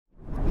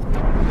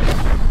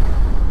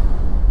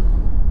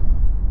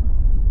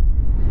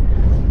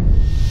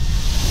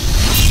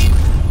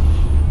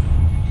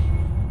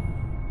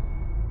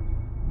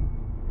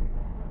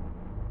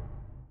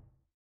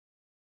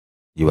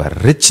your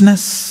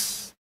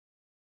richness,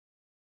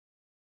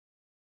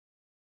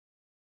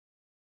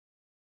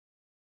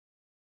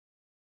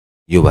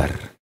 your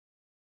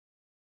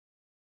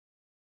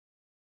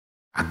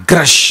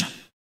aggression,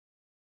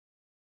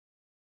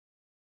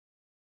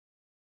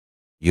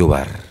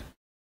 your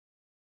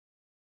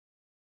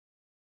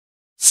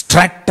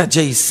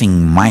strategizing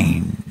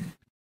mind,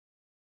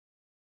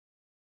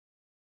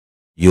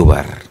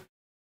 your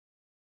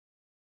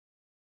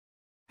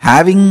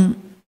having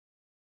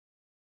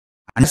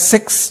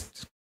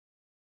unsexed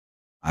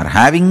or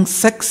having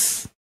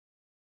sex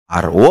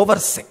or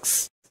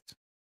oversexed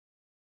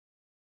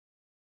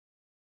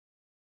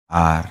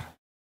or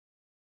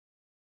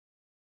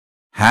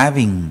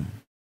having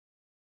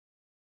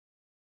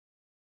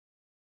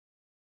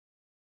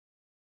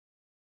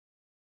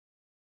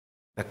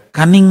the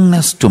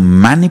cunningness to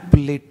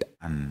manipulate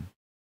and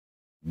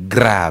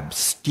grab,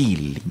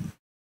 steal.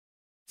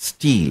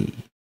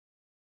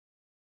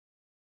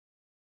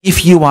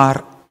 If you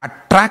are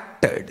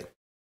attracted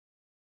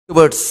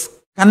towards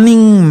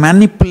cunning,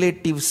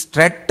 manipulative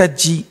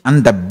strategy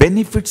and the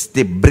benefits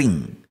they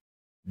bring,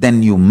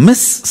 then you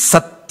miss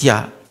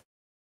Satya,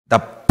 the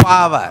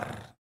power.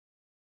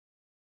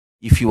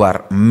 If you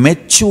are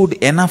matured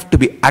enough to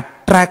be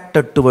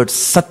attracted towards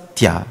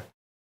Satya,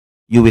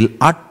 you will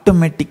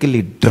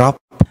automatically drop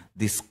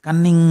this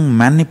cunning,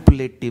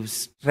 manipulative,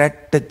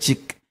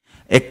 strategic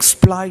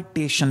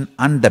exploitation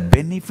and the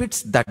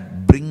benefits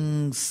that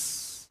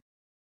brings,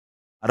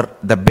 or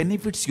the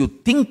benefits you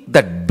think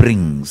that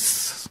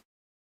brings.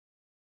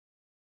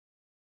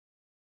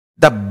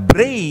 The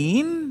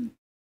brain,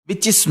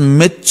 which is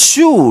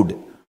matured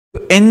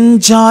to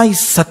enjoy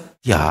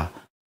Satya,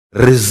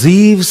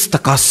 receives the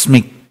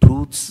cosmic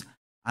truths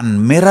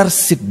and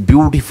mirrors it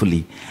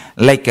beautifully,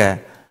 like a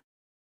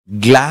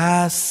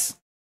glass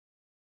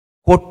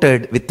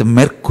coated with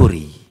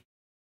mercury.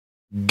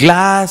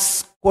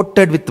 Glass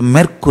coated with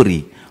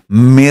mercury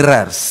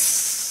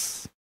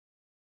mirrors.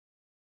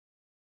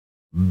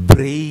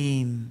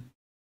 Brain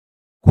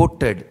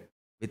coated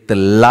with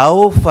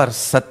love for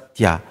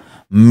Satya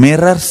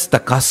mirrors the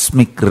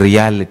cosmic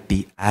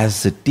reality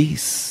as it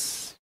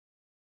is.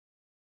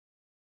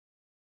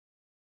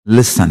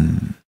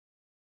 Listen.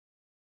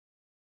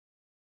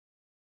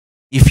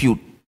 If you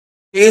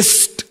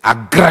taste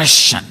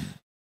aggression,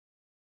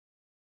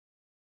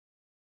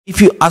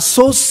 if you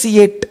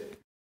associate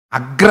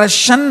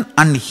aggression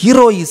and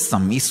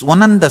heroism is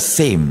one and the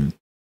same,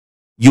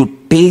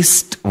 you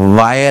taste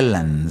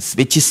violence,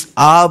 which is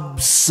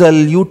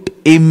absolute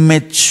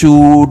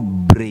immature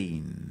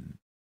brain,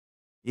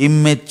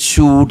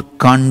 immature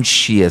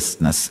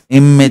consciousness,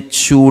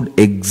 immature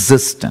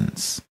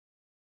existence.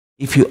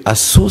 If you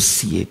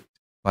associate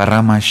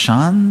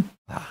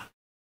ParamaShanta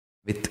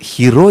with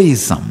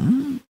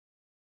heroism,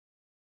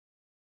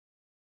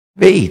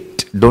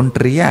 wait, don't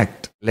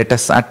react, let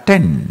us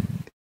attend.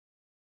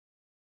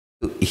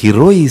 To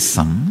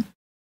heroism,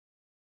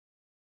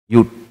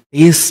 you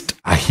taste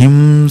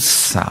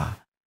ahimsa,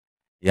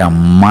 a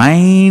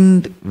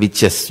mind which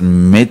has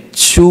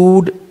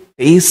matured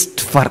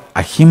taste for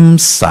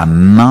ahimsa,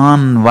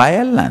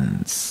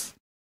 non-violence,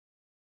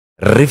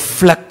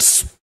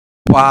 reflects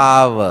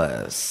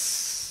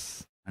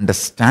powers.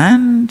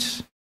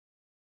 Understand?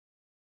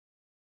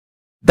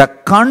 The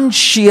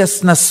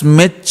consciousness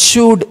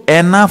matured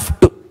enough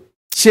to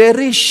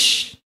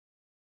cherish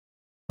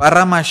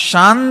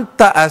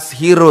ParamaShanta as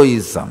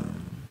heroism.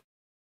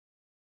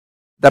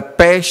 The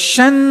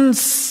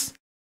patience,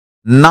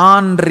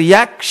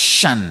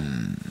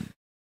 non-reaction,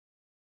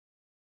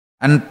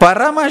 and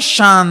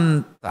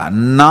ParamaShanta,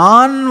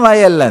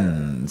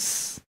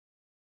 non-violence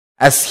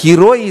as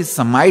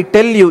heroism. I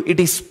tell you, it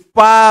is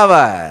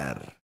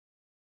power.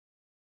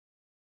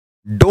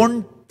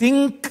 Don't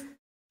think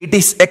it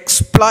is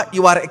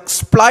you are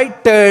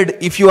exploited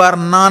if you are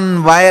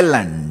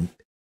non-violent.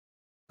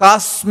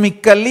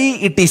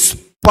 Cosmically, it is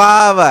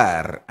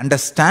power.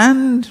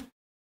 Understand?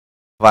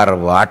 For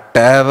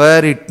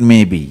whatever it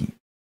may be.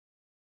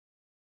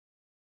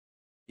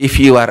 If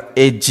you are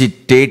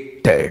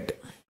agitated,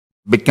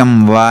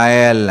 become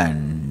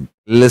violent,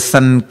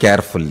 listen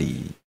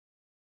carefully.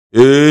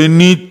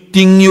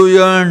 Anything you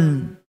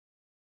earn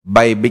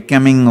by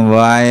becoming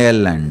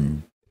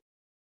violent,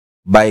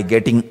 by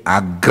getting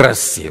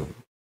aggressive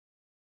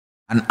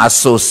and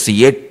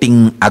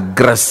associating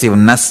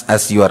aggressiveness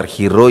as your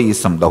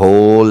heroism, the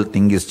whole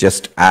thing is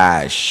just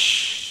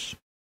ash.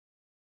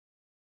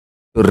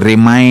 To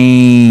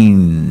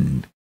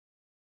remind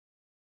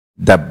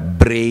the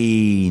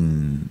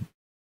brain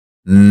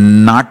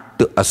not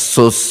to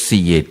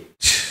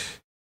associate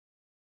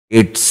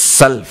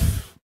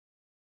itself,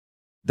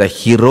 the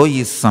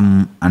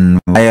heroism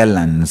and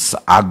violence,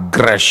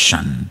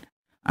 aggression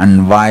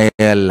and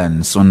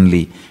violence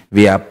only.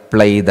 We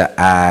apply the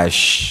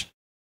ash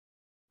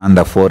on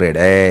the forehead.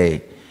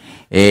 Hey,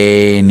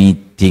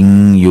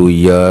 anything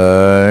you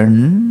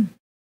earn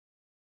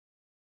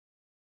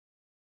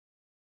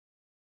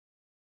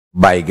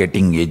by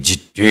getting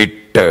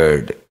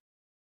agitated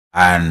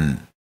and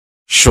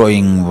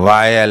showing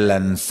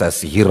violence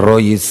as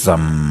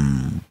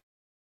heroism.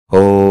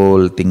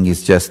 Whole thing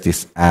is just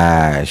this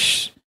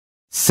ash.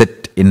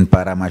 Sit in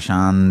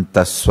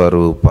Paramashanta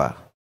Swarupa.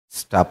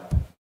 Stop.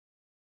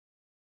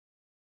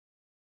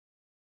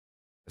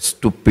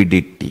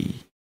 Stupidity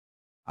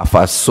of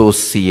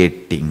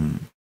associating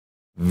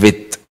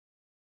with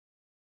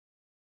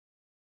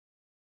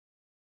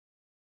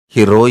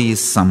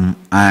heroism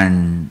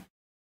and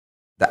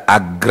the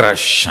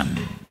aggression.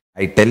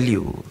 I tell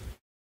you,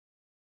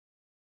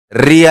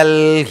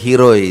 real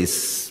hero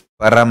is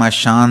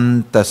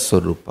Paramashanta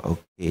Swarupa.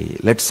 Okay,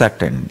 let's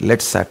attend.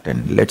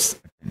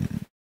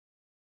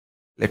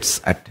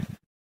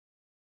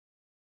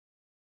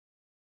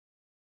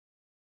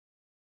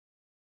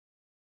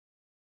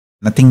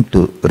 Nothing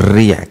to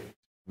react.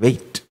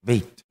 Wait.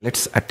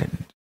 Let's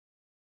attend.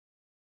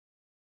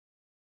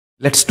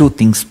 Let's do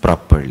things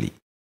properly.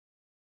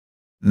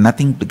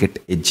 Nothing to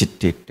get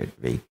agitated.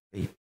 Wait.